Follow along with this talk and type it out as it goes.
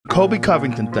Colby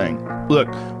Covington thing.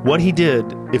 Look, what he did,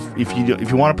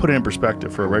 if you want to put it in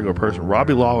perspective for a regular person,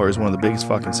 Robbie Lawler is one of the biggest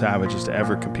fucking savages to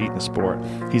ever compete in the sport.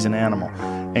 He's an animal.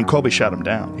 And Colby shut him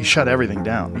down. He shut everything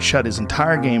down. He shut his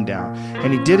entire game down.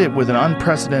 And he did it with an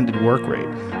unprecedented work rate.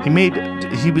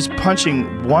 He was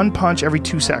punching one punch every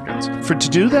 2 seconds. To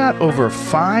do that over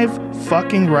 5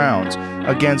 fucking rounds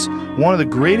against one of the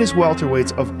greatest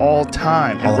welterweights of all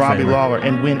time, and Robbie Lawler,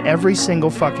 and win every single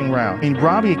fucking round. I mean,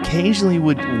 Robbie occasionally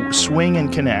would swing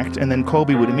and connect, and then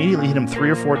Colby would immediately hit him 3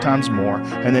 or 4 times more,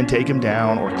 and then take him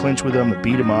down or clinch with him and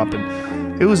beat him up,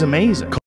 and it was amazing.